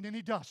can't find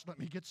any dust. Let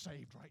me get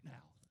saved right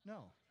now.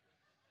 No.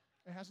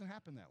 It hasn't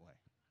happened that way.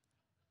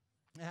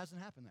 It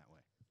hasn't happened that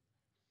way.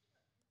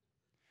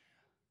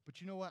 But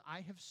you know what?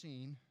 I've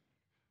seen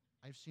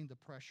the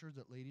pressure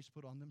that ladies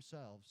put on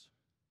themselves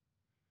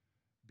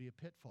be a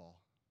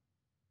pitfall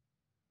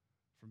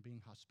from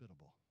being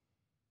hospitable.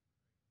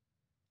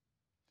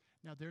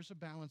 Now, there's a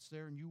balance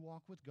there, and you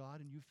walk with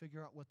God, and you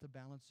figure out what the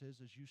balance is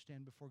as you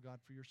stand before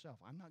God for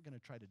yourself. I'm not going to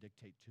try to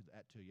dictate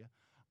that to you.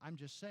 I'm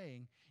just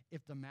saying,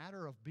 if the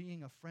matter of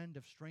being a friend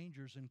of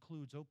strangers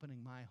includes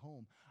opening my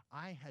home,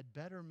 I had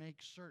better make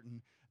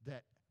certain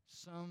that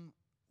some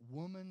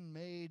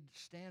woman-made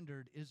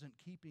standard isn't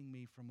keeping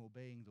me from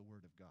obeying the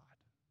Word of God.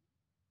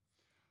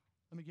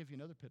 Let me give you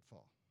another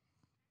pitfall.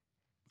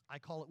 I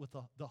call it with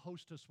the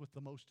hostess with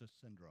the mostess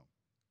syndrome.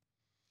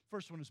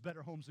 First one is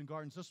Better Homes and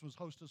Gardens. This one's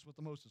hostess with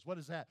the mostess. What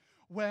is that?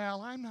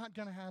 Well, I'm not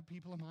going to have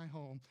people in my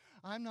home.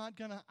 I'm not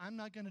going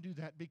to do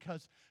that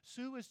because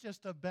Sue is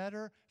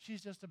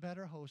she's just a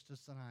better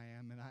hostess than I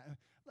am. And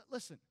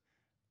listen,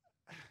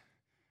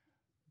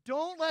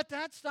 don't let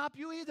that stop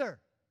you either.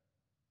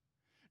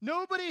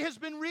 Nobody has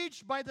been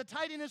reached by the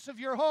tidiness of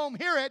your home.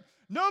 Hear it.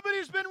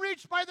 Nobody's been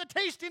reached by the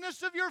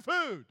tastiness of your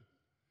food.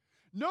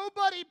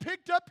 Nobody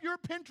picked up your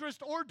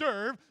Pinterest hors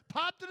d'oeuvre,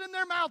 popped it in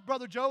their mouth,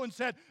 Brother Joe, and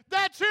said,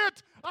 that's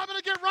it. I'm going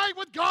to get right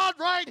with God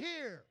right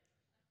here.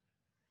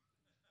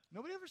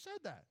 Nobody ever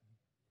said that.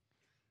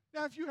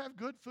 Now, if you have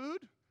good food,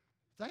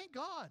 thank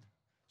God.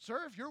 Sir,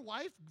 if your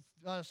wife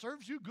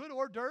serves you good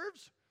hors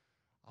d'oeuvres,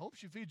 I hope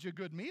she feeds you a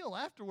good meal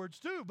afterwards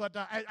too. But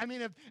I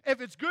mean, if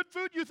it's good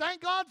food, you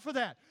thank God for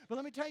that. But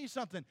let me tell you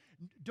something.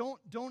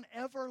 Don't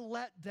ever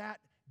let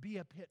that be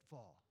a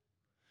pitfall.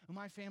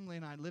 My family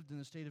and I lived in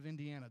the state of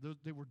Indiana.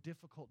 They were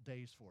difficult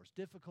days for us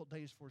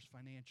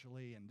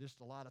financially, and just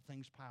a lot of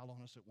things piled on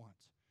us at once.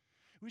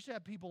 We used to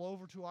have people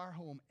over to our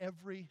home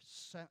every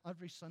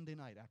Sunday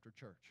night after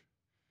church.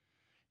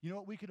 You know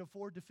what we could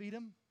afford to feed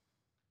them?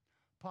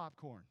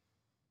 Popcorn.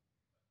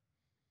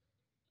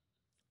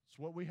 It's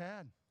what we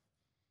had.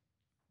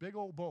 Big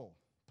old bowl,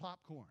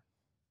 popcorn.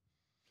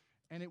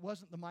 And it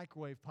wasn't the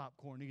microwave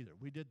popcorn either.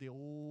 We did the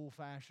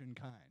old-fashioned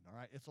kind, all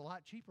right? It's a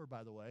lot cheaper,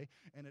 by the way,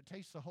 and it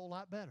tastes a whole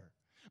lot better.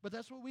 But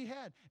that's what we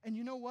had. And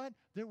you know what?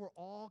 There were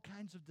all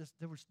kinds of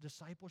there was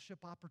discipleship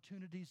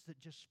opportunities that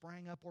just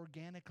sprang up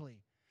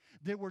organically.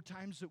 There were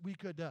times that we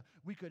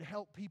could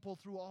help people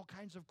through all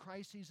kinds of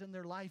crises in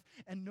their life,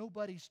 and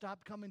nobody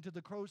stopped coming to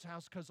the Crow's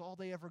house because all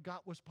they ever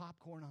got was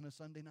popcorn on a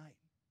Sunday night.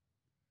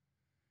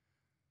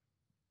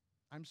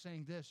 I'm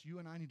saying this, you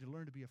and I need to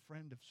learn to be a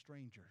friend of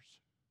strangers.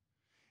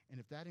 And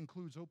if that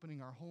includes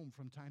opening our home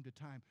from time to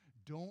time,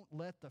 don't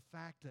let the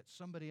fact that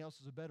somebody else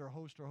is a better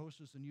host or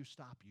hostess than you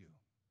stop you.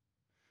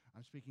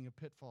 I'm speaking of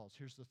pitfalls.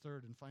 Here's the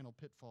third and final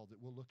pitfall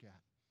that we'll look at.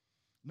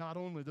 Not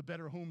only the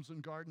better homes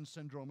and gardens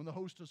syndrome and the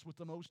hostess with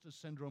the mostess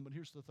syndrome, but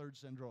here's the third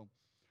syndrome.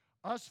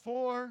 Us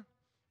for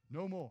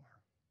no more.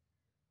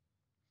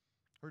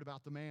 Heard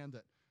about the man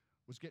that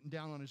was getting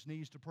down on his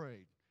knees to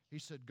pray. He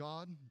said,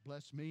 God,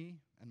 bless me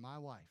and my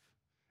wife,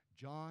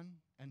 John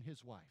and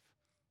his wife.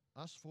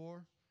 Us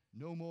for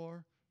no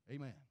more.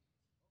 Amen.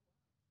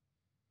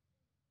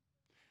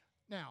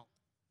 Now,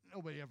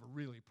 nobody ever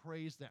really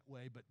prays that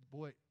way, but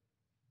boy,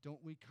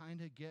 don't we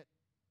kind of get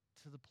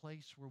to the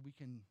place where we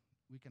can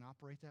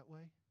operate that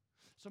way?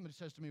 Somebody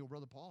says to me, well,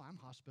 Brother Paul, I'm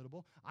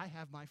hospitable. I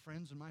have my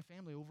friends and my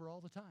family over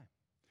all the time.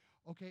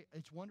 Okay,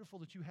 it's wonderful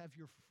that you have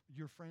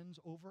your friends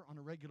over on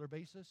a regular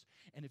basis,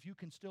 and if you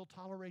can still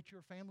tolerate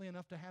your family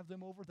enough to have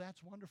them over,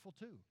 that's wonderful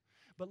too.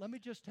 But let me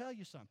just tell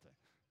you something.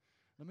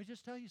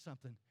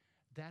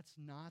 That's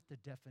not the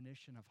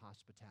definition of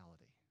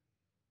hospitality.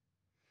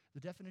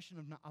 The definition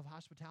of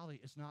hospitality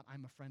is not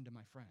I'm a friend to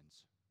my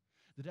friends.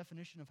 The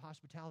definition of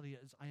hospitality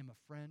is I am a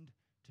friend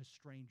to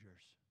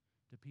strangers,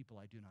 to people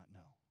I do not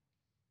know.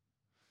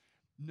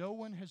 No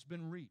one has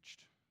been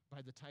reached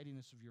by the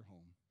tidiness of your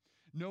home.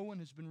 No one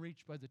has been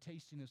reached by the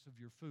tastiness of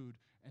your food,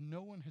 and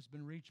no one has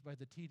been reached by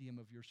the tedium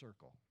of your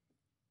circle.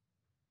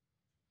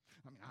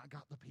 I mean, I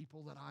got the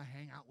people that I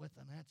hang out with,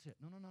 and that's it.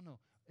 No.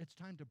 It's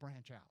time to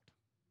branch out,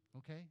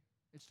 okay?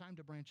 It's time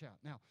to branch out.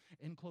 Now,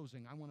 in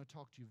closing, I want to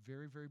talk to you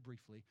very, very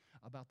briefly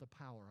about the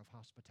power of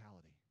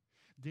hospitality.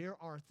 There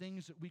are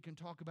things that we can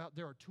talk about.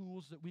 There are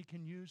tools that we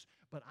can use.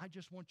 But I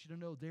just want you to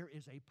know there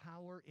is a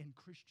power in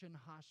Christian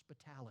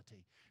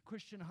hospitality.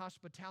 Christian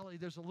hospitality,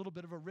 there's a little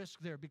bit of a risk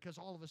there because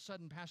all of a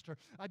sudden, Pastor,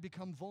 I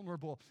become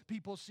vulnerable.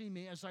 People see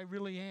me as I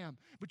really am.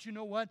 But you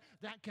know what?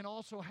 That can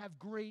also have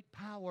great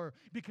power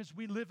because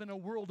we live in a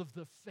world of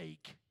the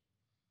fake.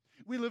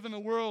 We live in a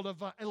world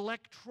of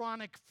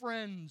electronic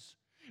friends.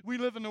 We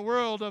live in a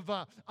world of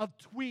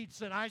tweets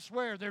that I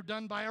swear they're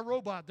done by a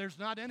robot. There's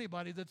not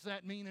anybody that's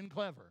that mean and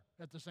clever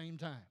at the same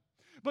time.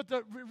 But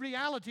the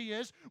reality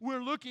is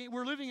we're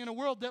living in a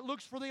world that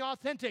looks for the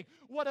authentic.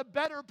 What a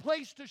better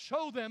place to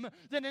show them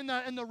than in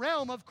the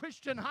realm of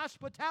Christian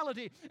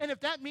hospitality. And if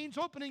that means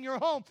opening your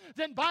home,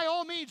 then by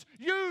all means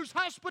use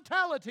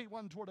hospitality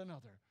one toward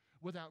another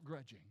without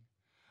grudging.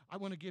 I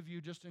want to give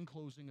you, just in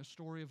closing, a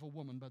story of a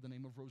woman by the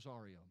name of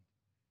Rosaria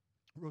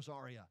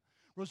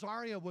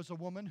was a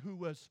woman who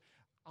was,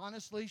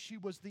 honestly, she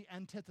was the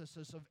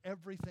antithesis of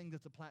everything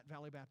that the Platte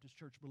Valley Baptist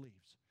Church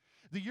believes.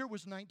 The year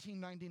was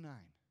 1999.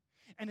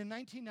 And in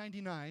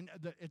 1999,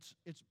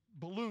 it's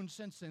ballooned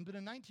since then, but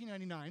in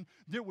 1999,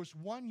 there was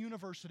one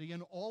university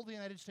in all the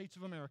United States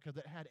of America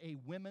that had a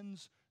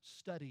women's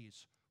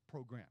studies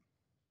program.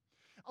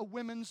 A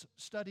women's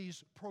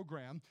studies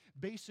program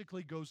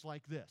basically goes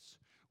like this.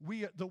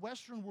 The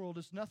Western world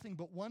is nothing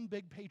but one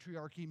big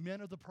patriarchy.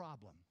 Men are the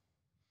problem.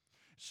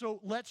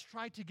 So let's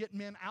try to get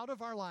men out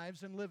of our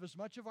lives and live as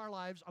much of our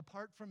lives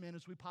apart from men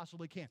as we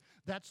possibly can.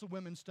 That's the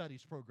Women's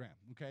Studies program,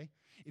 okay?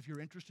 If you're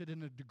interested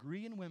in a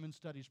degree in Women's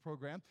Studies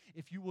program,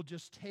 if you will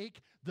just take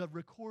the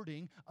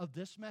recording of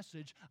this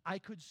message, I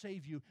could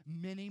save you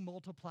many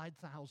multiplied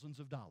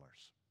thousands of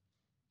dollars,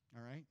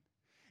 all right?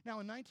 Now,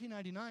 in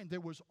 1999,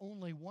 there was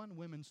only one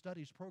Women's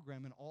Studies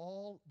program in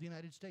all the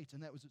United States,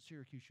 and that was at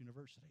Syracuse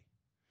University.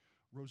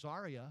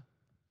 Rosaria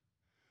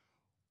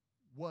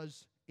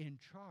was in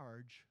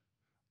charge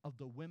of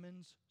the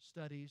Women's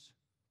Studies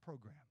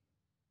program.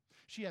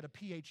 She had a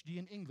PhD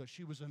in English.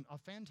 She was a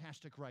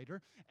fantastic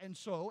writer. And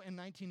so in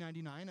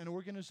 1999, an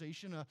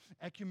organization, an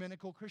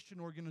ecumenical Christian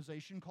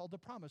organization called the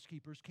Promise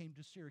Keepers came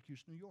to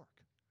Syracuse, New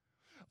York.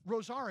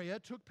 Rosaria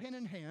took pen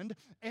in hand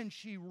and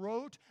she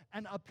wrote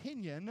an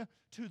opinion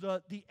to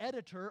the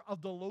editor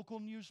of the local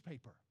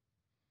newspaper.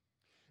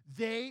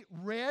 They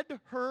read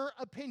her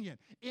opinion.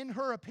 In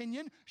her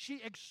opinion,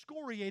 she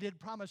excoriated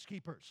Promise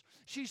Keepers.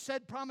 She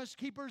said Promise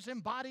Keepers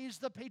embodies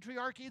the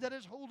patriarchy that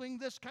is holding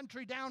this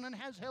country down and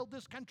has held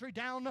this country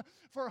down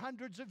for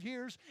hundreds of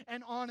years,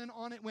 and on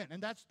it went.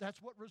 And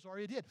that's what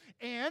Rosaria did.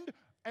 And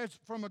as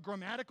from a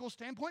grammatical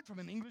standpoint, from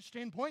an English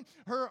standpoint,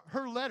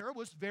 her letter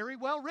was very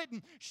well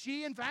written.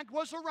 She, in fact,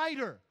 was a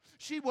writer.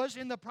 She was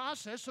in the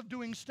process of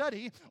doing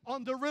study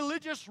on the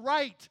religious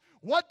right.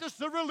 What does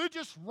the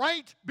religious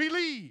right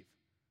believe?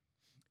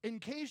 In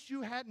case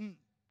you hadn't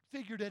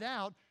figured it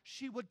out,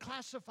 she would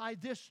classify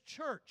this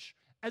church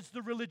as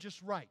the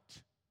religious right.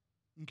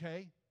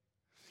 Okay?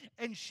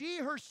 And she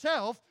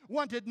herself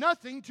wanted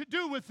nothing to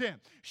do with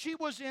them. She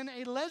was in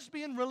a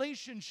lesbian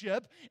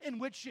relationship in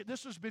which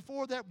this was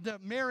before that the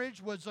marriage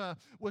was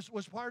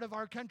part of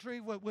our country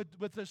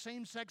with the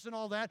same sex and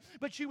all that.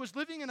 But she was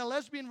living in a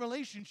lesbian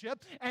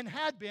relationship and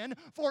had been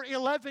for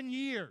 11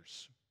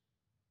 years.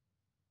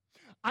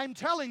 I'm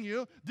telling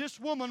you, this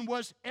woman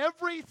was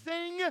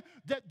everything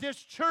that this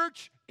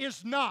church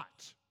is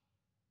not.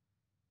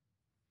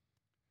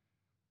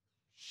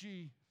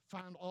 She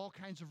found all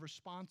kinds of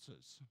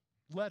responses,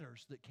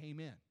 letters that came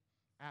in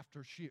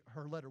after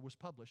her letter was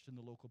published in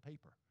the local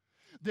paper.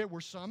 There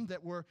were some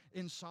that were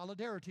in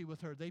solidarity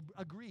with her. They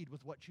agreed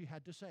with what she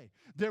had to say.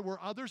 There were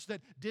others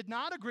that did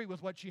not agree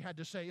with what she had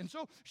to say. And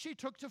so she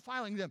took to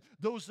filing them,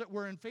 those that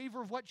were in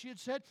favor of what she had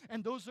said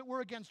and those that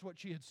were against what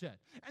she had said.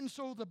 And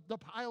so the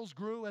piles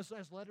grew as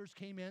letters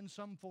came in,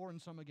 some for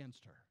and some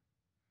against her.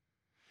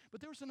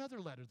 But there was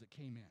another letter that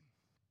came in.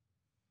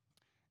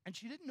 And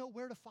she didn't know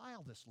where to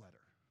file this letter.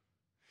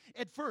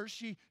 At first,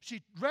 she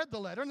read the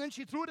letter, and then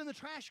she threw it in the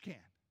trash can.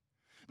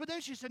 But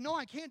then she said, no,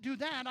 I can't do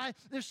that.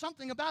 There's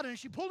something about it. And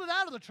she pulled it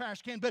out of the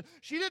trash can, but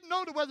she didn't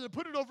know whether to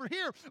put it over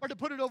here or to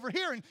put it over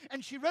here.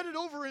 And she read it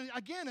over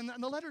again, and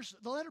the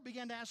letter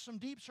began to ask some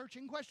deep,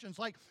 searching questions,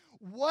 like,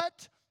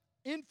 what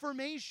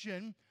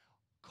information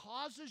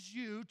causes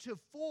you to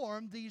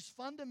form these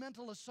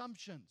fundamental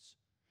assumptions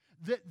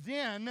that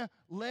then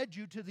led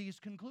you to these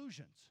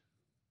conclusions?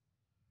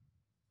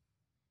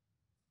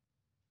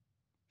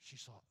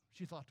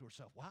 She thought to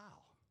herself, wow,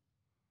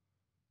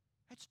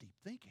 that's deep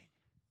thinking.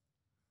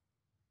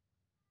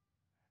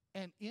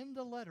 And in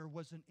the letter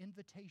was an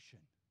invitation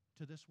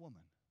to this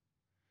woman.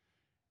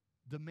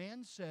 The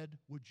man said,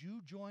 would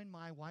you join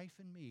my wife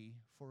and me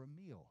for a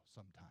meal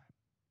sometime?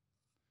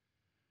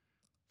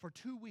 For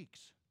 2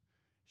 weeks,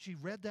 she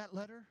read that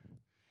letter,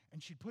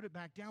 and she'd put it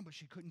back down, but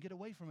she couldn't get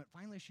away from it.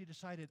 Finally, she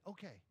decided,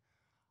 okay,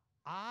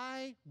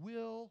 I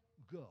will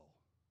go.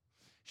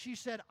 She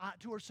said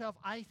to herself,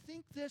 I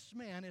think this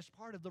man is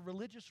part of the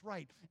religious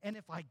right, and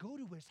if I go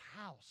to his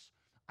house,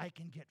 I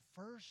can get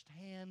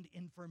first-hand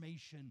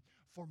information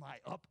for my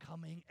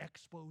upcoming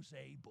expose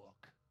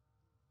book.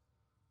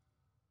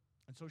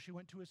 And so she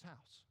went to his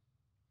house.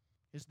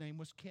 His name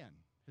was Ken.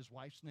 His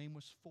wife's name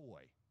was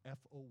Foy,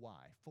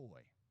 F-O-Y,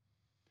 Foy.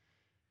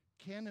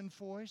 Ken and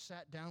Foy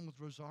sat down with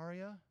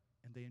Rosaria,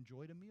 and they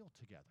enjoyed a meal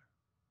together.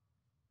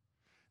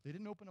 They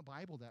didn't open a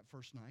Bible that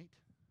first night,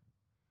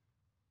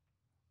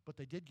 but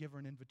they did give her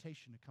an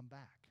invitation to come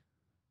back.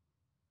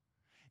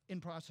 In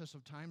process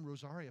of time,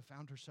 Rosaria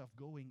found herself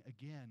going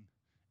again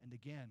and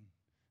again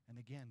and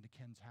again to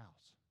Ken's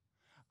house.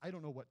 I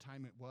don't know what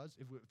time it was,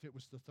 if it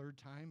was the third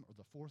time or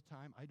the fourth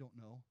time, I don't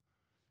know.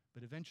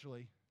 But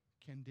eventually,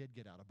 Ken did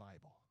get out a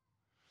Bible.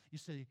 You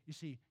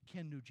see,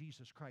 Ken knew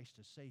Jesus Christ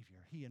as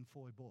Savior, he and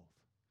Foy both.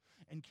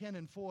 And Ken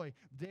and Foy,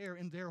 there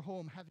in their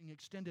home, having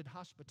extended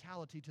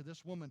hospitality to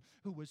this woman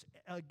who was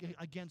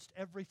against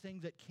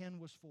everything that Ken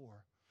was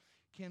for,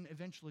 Ken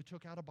eventually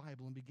took out a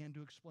Bible and began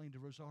to explain to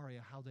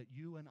Rosaria how that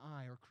you and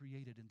I are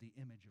created in the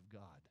image of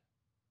God.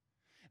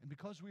 And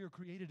because we are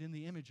created in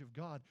the image of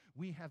God,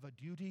 we have a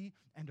duty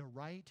and a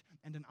right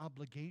and an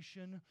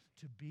obligation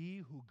to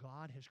be who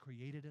God has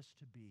created us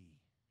to be.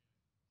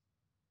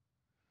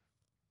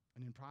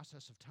 And in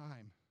process of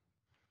time,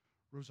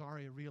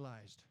 Rosaria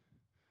realized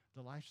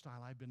the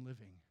lifestyle I've been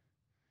living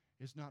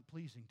is not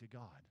pleasing to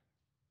God.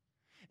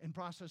 In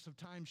process of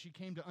time, she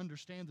came to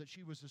understand that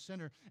she was a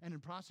sinner, and in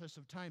process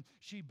of time,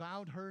 she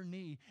bowed her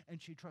knee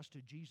and she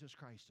trusted Jesus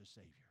Christ as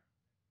Savior.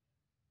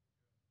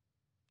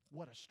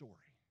 What a story.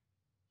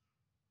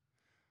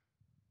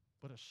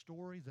 But a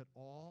story that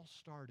all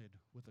started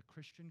with a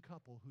Christian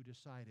couple who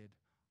decided,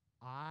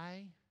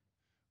 I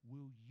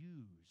will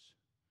use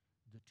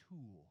the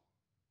tool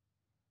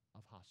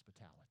of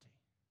hospitality.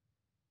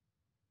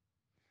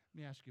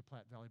 Let me ask you,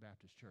 Platte Valley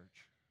Baptist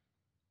Church,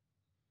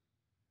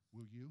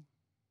 will you?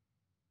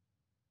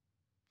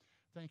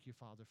 Thank you,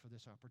 Father, for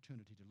this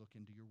opportunity to look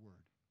into your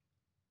word.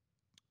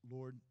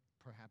 Lord,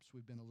 perhaps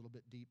we've been a little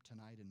bit deep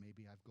tonight and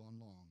maybe I've gone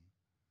long.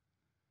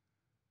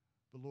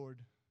 But Lord,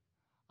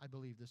 I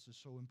believe this is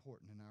so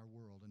important in our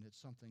world, and it's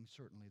something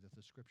certainly that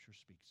the Scripture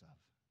speaks of.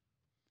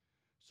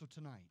 So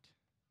tonight,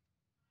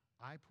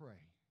 I pray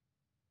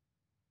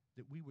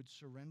that we would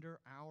surrender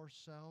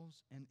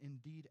ourselves and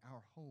indeed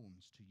our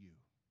homes to you,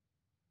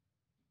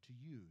 to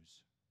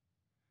use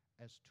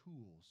as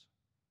tools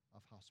of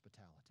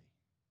hospitality.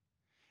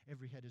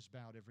 Every head is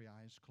bowed, every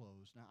eye is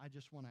closed. Now, I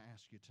just want to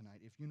ask you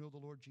tonight, if you know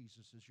the Lord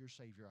Jesus as your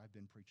Savior, I've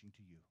been preaching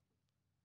to you.